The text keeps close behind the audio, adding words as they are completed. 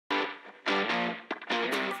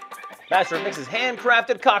Master of Mix's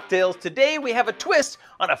handcrafted cocktails. Today we have a twist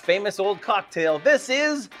on a famous old cocktail. This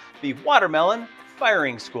is the Watermelon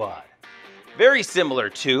Firing Squad. Very similar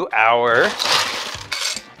to our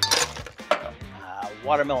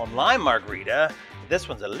watermelon lime margarita. This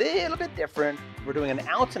one's a little bit different. We're doing 1.5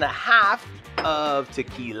 ounces of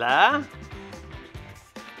tequila,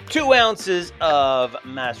 2 ounces of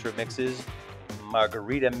Master of Mix's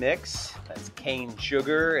Margarita Mix. That's cane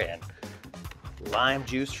sugar and lime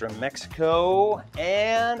juice from Mexico.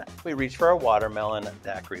 And we reach for our watermelon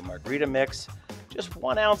Daiquiri Margarita Mix. Just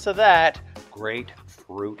 1 ounce of that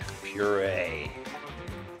grapefruit puree.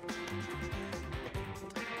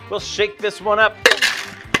 We'll shake this one up,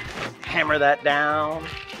 hammer that down.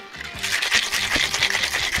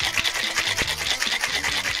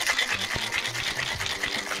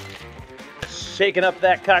 Shaking up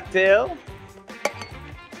that cocktail.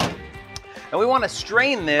 And we want to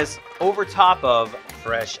strain this over top of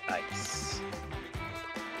fresh ice.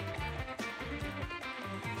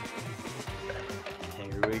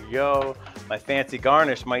 Here we go. My fancy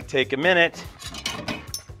garnish might take a minute.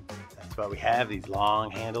 That's why we have these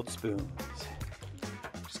long-handled spoons.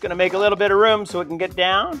 Just gonna make a little bit of room so it can get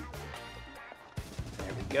down.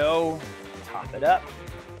 There we go. Top it up.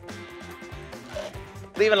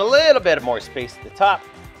 Leaving a little bit more space at the top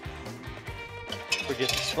for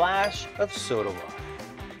just a splash of soda water.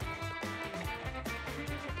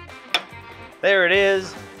 There it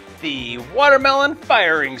is, the Watermelon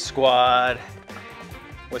Firing Squad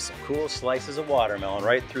with some cool slices of watermelon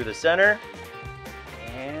right through the center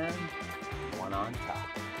and one on top.